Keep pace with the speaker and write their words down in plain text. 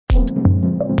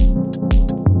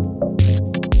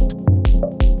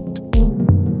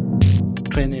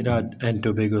Trinidad and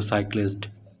Tobago cyclist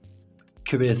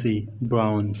Kwesi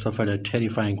Browne suffered a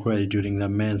terrifying crash during the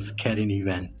men's keirin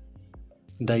event.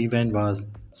 The event was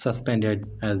suspended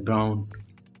as Browne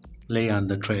lay on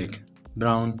the track.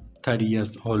 Browne, 30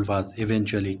 years old, was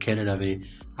eventually carried away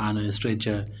on a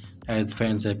stretcher as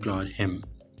fans applauded him.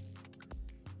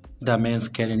 The men's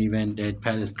keirin event at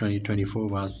Paris 2024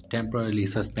 was temporarily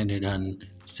suspended on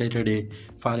Saturday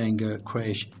following a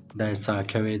crash that saw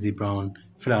Kwesi Browne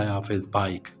fly off his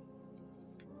bike.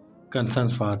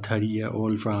 Concerns for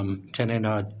 30-year-old from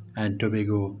Trinidad and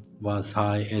Tobago was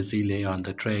high as he lay on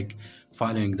the track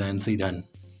following the incident.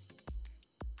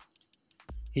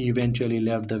 He eventually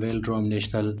left the Velodrome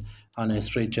National on a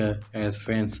stretcher as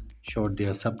fans showed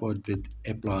their support with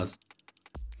applause.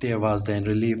 There was then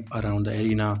relief around the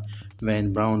arena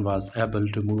when Browne was able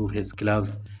to move his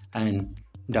gloves and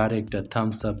direct a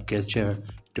thumbs-up gesture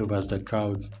towards the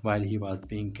crowd while he was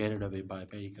being carried away by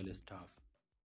medical staff.